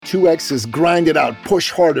2X is grind it out,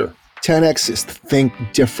 push harder. 10X is think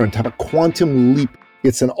different, have a quantum leap.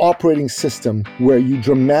 It's an operating system where you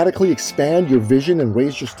dramatically expand your vision and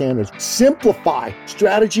raise your standards. Simplify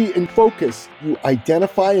strategy and focus. You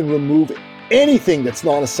identify and remove anything that's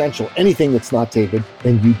not essential, anything that's not David,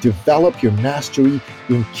 and you develop your mastery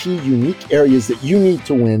in key, unique areas that you need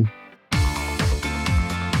to win.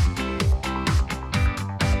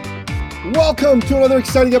 Welcome to another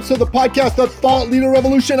exciting episode of the podcast, The Thought Leader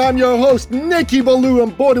Revolution. I'm your host, Nikki Ballou,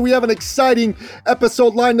 and boy, do we have an exciting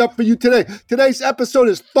episode lined up for you today. Today's episode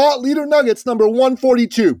is Thought Leader Nuggets number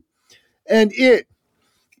 142, and it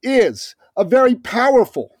is a very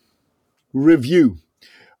powerful review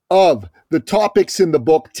of the topics in the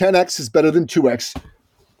book, 10X is Better Than 2X,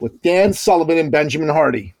 with Dan Sullivan and Benjamin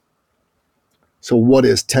Hardy. So what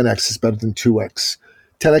is 10X is Better Than 2X?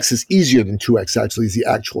 10X is easier than 2X, actually, is the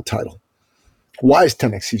actual title. Why is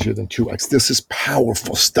 10X easier than 2X? This is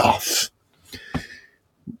powerful stuff.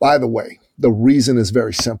 By the way, the reason is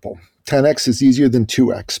very simple. 10X is easier than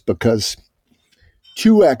 2X because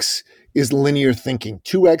 2X is linear thinking.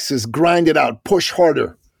 2X is grind it out, push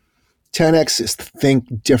harder. 10X is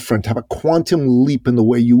think different, have a quantum leap in the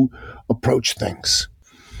way you approach things.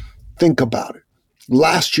 Think about it.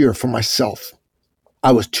 Last year for myself,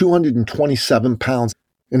 I was 227 pounds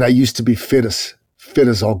and I used to be fit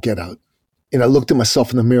as all get out. And I looked at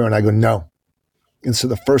myself in the mirror and I go, no. And so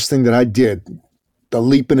the first thing that I did, the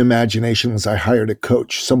leap in imagination, was I hired a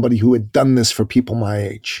coach, somebody who had done this for people my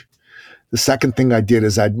age. The second thing I did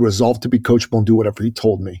is I resolved to be coachable and do whatever he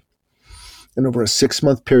told me. And over a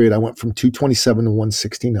 6-month period, I went from 227 to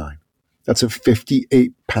 169. That's a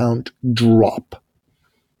 58-pound drop.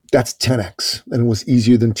 That's 10X, and it was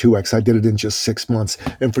easier than 2X. I did it in just 6 months.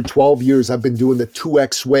 And for 12 years, I've been doing the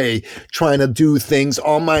 2X way, trying to do things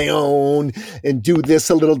on my own and do this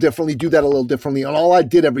a little differently, do that a little differently. And all I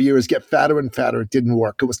did every year is get fatter and fatter. It didn't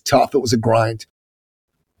work. It was tough. It was a grind.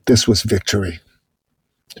 This was victory.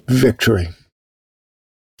 Victory.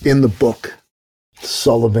 In the book,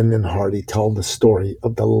 Sullivan and Hardy tell the story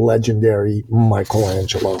of the legendary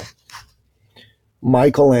Michelangelo.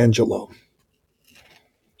 Michelangelo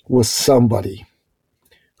was somebody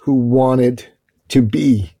who wanted to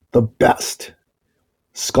be the best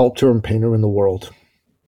sculptor and painter in the world.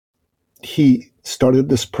 He started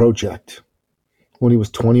this project when he was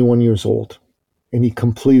 21 years old, and he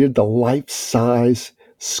completed the life-size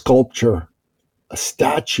sculpture, a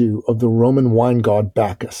statue of the Roman wine god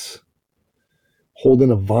Bacchus,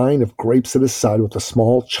 holding a vine of grapes at his side with a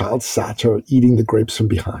small child satyr eating the grapes from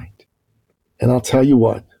behind. And I'll tell you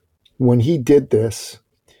what, when he did this,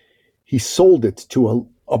 he sold it to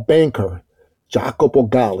a banker, Jacopo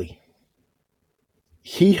Galli.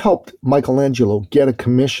 He helped Michelangelo get a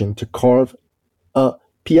commission to carve a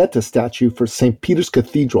Pieta statue for St. Peter's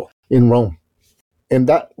Cathedral in Rome. And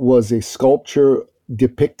that was a sculpture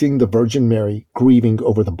depicting the Virgin Mary grieving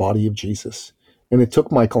over the body of Jesus. And it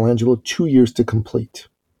took Michelangelo 2 years to complete.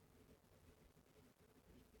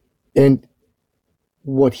 And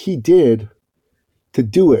what he did to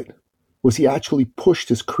do it was he actually pushed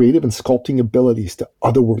his creative and sculpting abilities to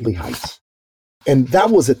otherworldly heights. And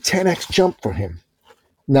that was a 10X jump for him.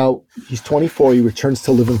 Now, he's 24, he returns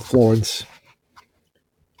to live in Florence,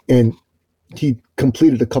 and he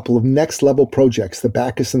completed a couple of next-level projects, the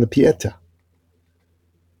Bacchus and the Pieta.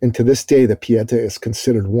 And to this day, the Pieta is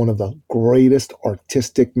considered one of the greatest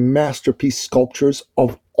artistic masterpiece sculptures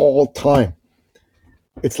of all time.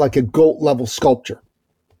 It's like a goat-level sculpture.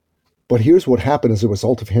 But here's what happened as a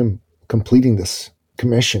result of him completing this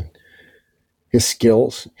commission. His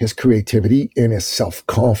skills, his creativity, and his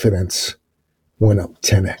self-confidence went up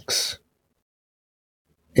 10X.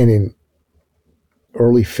 And in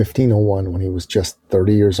early 1501, when he was just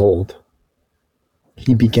 30 years old,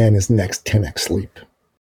 he began his next 10X leap.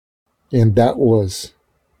 And that was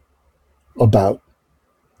about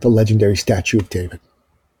the legendary statue of David.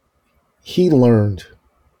 He learned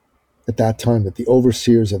at that time that the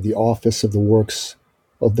overseers of the office of the works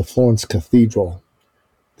of the Florence Cathedral,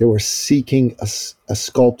 they were seeking a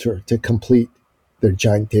sculptor to complete their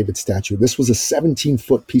giant David statue. This was a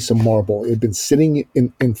 17-foot piece of marble. It had been sitting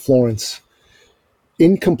in Florence,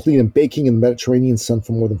 incomplete and baking in the Mediterranean sun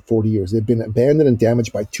for more than 40 years. It had been abandoned and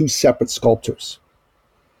damaged by two separate sculptors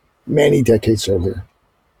many decades earlier.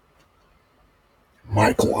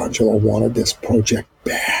 Michelangelo wanted this project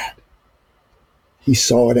bad. He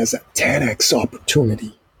saw it as a 10X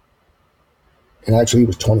opportunity. And actually, he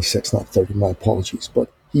was 26, not 30. My apologies.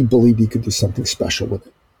 But he believed he could do something special with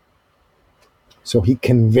it. So he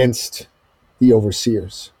convinced the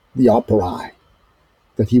overseers, the operai,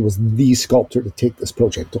 that he was the sculptor to take this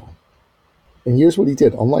project on. And here's what he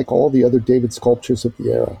did. Unlike all the other David sculptures of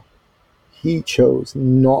the era, he chose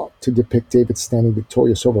not to depict David standing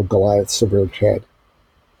victorious over Goliath's severed head.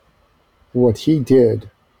 What he did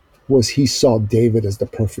was he saw David as the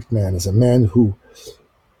perfect man, as a man who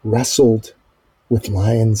wrestled with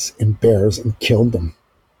lions and bears and killed them.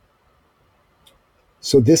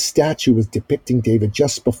 So this statue was depicting David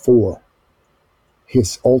just before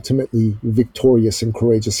his ultimately victorious and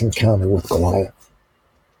courageous encounter with Goliath.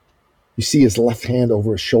 You see his left hand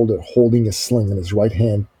over his shoulder holding a sling and his right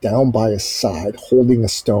hand down by his side holding a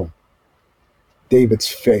stone. David's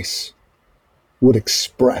face would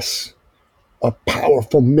express a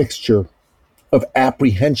powerful mixture of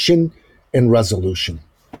apprehension and resolution.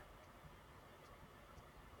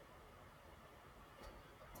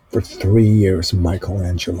 For 3 years,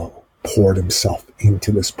 Michelangelo poured himself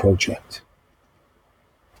into this project.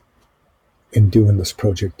 In doing this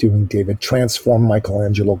project, doing David, transformed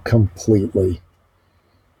Michelangelo completely.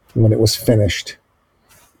 When it was finished,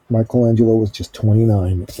 Michelangelo was just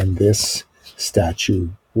 29, and this statue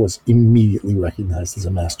was immediately recognized as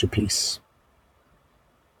a masterpiece.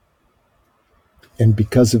 And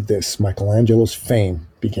because of this, Michelangelo's fame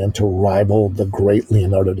began to rival the great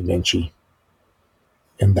Leonardo da Vinci.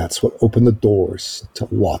 And that's what opened the doors to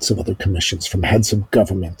lots of other commissions from heads of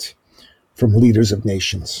government, from leaders of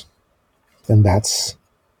nations. And that's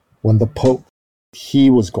when the Pope,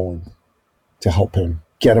 he was going to help him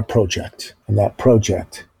get a project. And that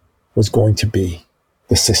project was going to be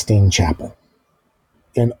the Sistine Chapel.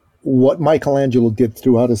 And what Michelangelo did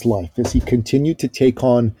throughout his life is he continued to take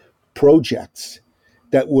on projects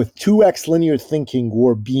that with 2x linear thinking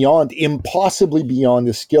were impossibly beyond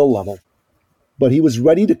his skill level. But he was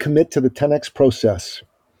ready to commit to the 10x process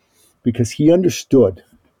because he understood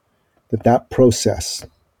that process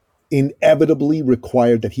inevitably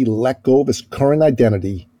required that he let go of his current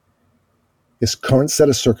identity, his current set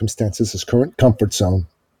of circumstances, his current comfort zone,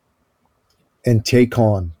 and take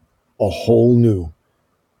on a whole new,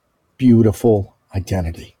 beautiful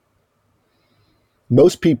identity.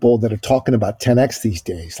 Most people that are talking about 10x these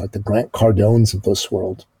days, like the Grant Cardones of this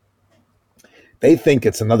world, they think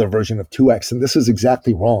it's another version of 2x, and this is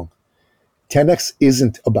exactly wrong. 10x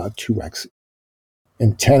isn't about 2x.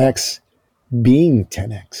 And 10x being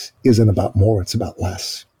 10x isn't about more, it's about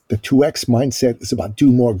less. The 2x mindset is about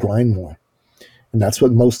do more, grind more. And that's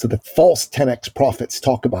what most of the false 10x prophets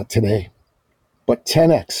talk about today. But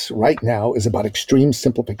 10x right now is about extreme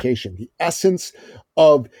simplification. The essence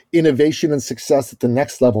of innovation and success at the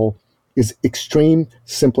next level is extreme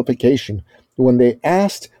simplification. When they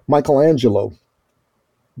asked Michelangelo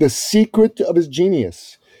the secret of his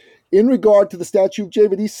genius in regard to the statue of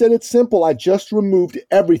David, he said, it's simple. I just removed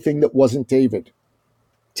everything that wasn't David.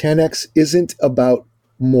 10x isn't about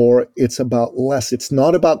more, it's about less. It's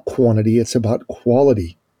not about quantity, it's about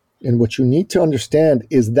quality. And what you need to understand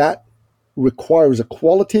is that requires a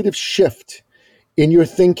qualitative shift in your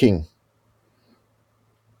thinking.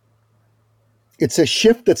 It's a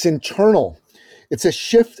shift that's internal. It's a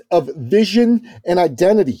shift of vision and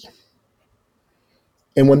identity.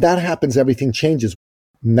 And when that happens, everything changes.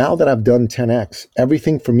 Now that I've done 10x,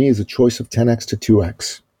 everything for me is a choice of 10x to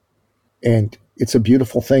 2x. And it's a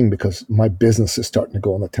beautiful thing because my business is starting to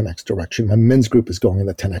go in the 10x direction. My men's group is going in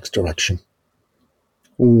the 10x direction.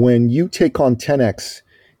 When you take on 10x,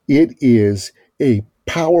 it is a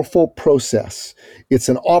powerful process. It's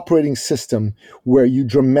an operating system where you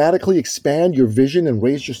dramatically expand your vision and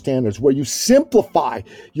raise your standards, where you simplify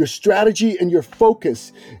your strategy and your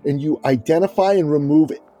focus, and you identify and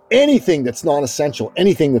remove anything that's non-essential,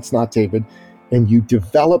 anything that's not David, and you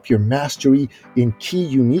develop your mastery in key,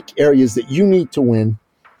 unique areas that you need to win.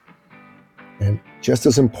 And just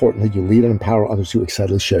as importantly, you lead and empower others who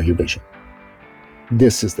excitedly share your vision.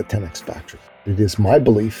 This is the 10X Factory. It is my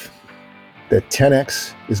belief that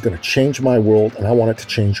 10X is going to change my world, and I want it to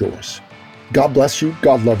change yours. God bless you.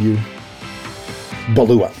 God love you.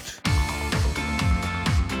 Baloo out.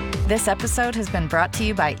 This episode has been brought to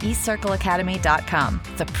you by eCircleAcademy.com,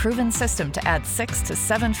 the proven system to add 6 to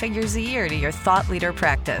 7 figures a year to your thought leader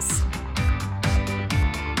practice.